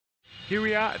Here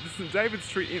we are at the St David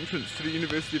Street entrance to the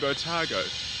University of Otago.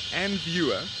 And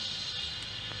viewer,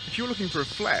 if you're looking for a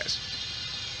flat,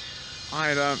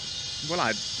 I'd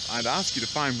ask you to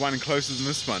find one closer than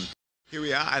this one. Here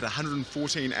we are at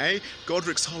 114A,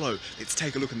 Godric's Hollow. Let's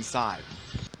take a look inside.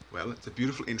 Well, it's a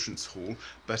beautiful entrance hall,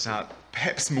 but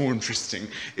perhaps more interesting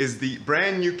is the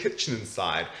brand new kitchen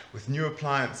inside with new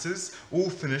appliances, all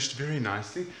finished very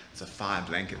nicely. There's a fire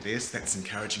blanket there, so that's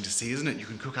encouraging to see, isn't it? You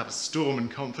can cook up a storm in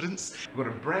confidence. We've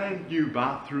got a brand new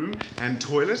bathroom and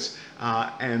toilet,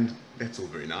 and that's all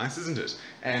very nice, isn't it?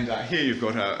 And here you've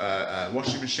got a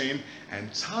washing machine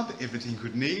and tub, everything you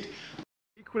could need.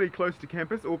 Equally close to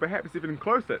campus, or perhaps even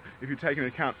closer if you take into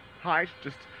account height,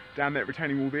 just down that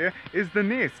retaining wall there, is the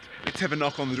nest. Let's have a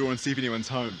knock on the door and see if anyone's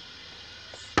home.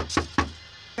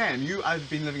 Sam, you have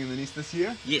been living in the nest this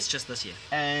year? Yes, just this year.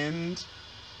 And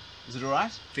is it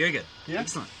alright? Very good. Yeah?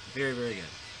 Excellent. Very, very good.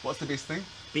 What's the best thing?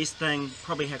 Best thing,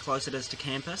 probably how close it is to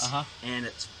campus, and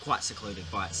it's quite secluded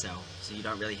by itself, so you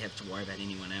don't really have to worry about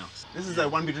anyone else. This is a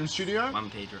one-bedroom studio? One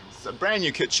bedroom. It's a brand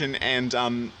new kitchen and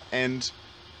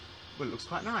well, it looks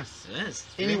quite nice. It is.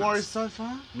 Any worries so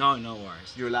far? No, no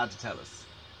worries. You're allowed to tell us.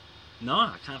 No,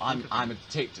 I can't think of I'm a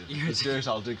detective. If it's dirt,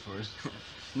 I'll dig for it.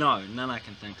 No, none I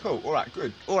can think of. Cool, alright,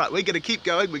 good. Alright, we're going to keep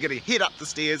going. We're going to head up the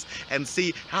stairs and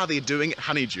see how they're doing at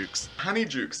Honeydukes.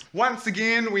 Honeydukes. Once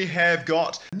again, we have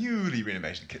got a newly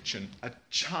renovated kitchen, a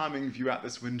charming view out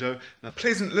this window, a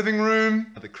pleasant living room,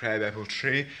 the crabapple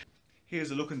tree. Here's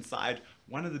a look inside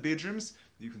one of the bedrooms.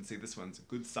 You can see this one's a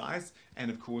good size, and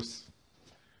of course,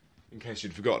 in case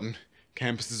you'd forgotten,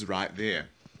 campus is right there.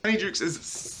 Honeydukes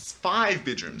is 5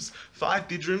 bedrooms. 5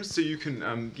 bedrooms, so you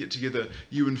can get together,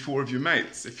 you and 4 of your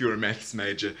mates. If you're a maths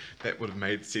major, that would have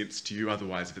made sense to you.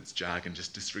 Otherwise, if it's jargon,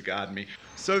 just disregard me.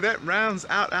 So that rounds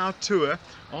out our tour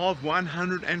of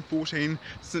 114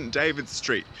 St David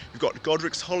Street. We've got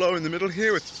Godric's Hollow in the middle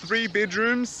here with 3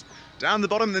 bedrooms. Down the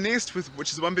bottom, the nest,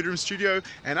 which is a 1-bedroom studio,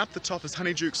 and up the top is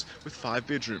Honeydukes with 5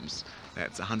 bedrooms.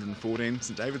 That's 114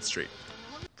 St David Street.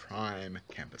 Prime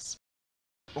campus.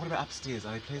 What about upstairs?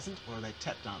 Are they pleasant or are they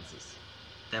tap dancers?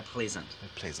 They're pleasant. They're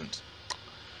pleasant.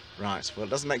 Right, well it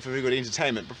doesn't make for very good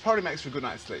entertainment, but probably makes for a good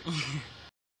night's sleep.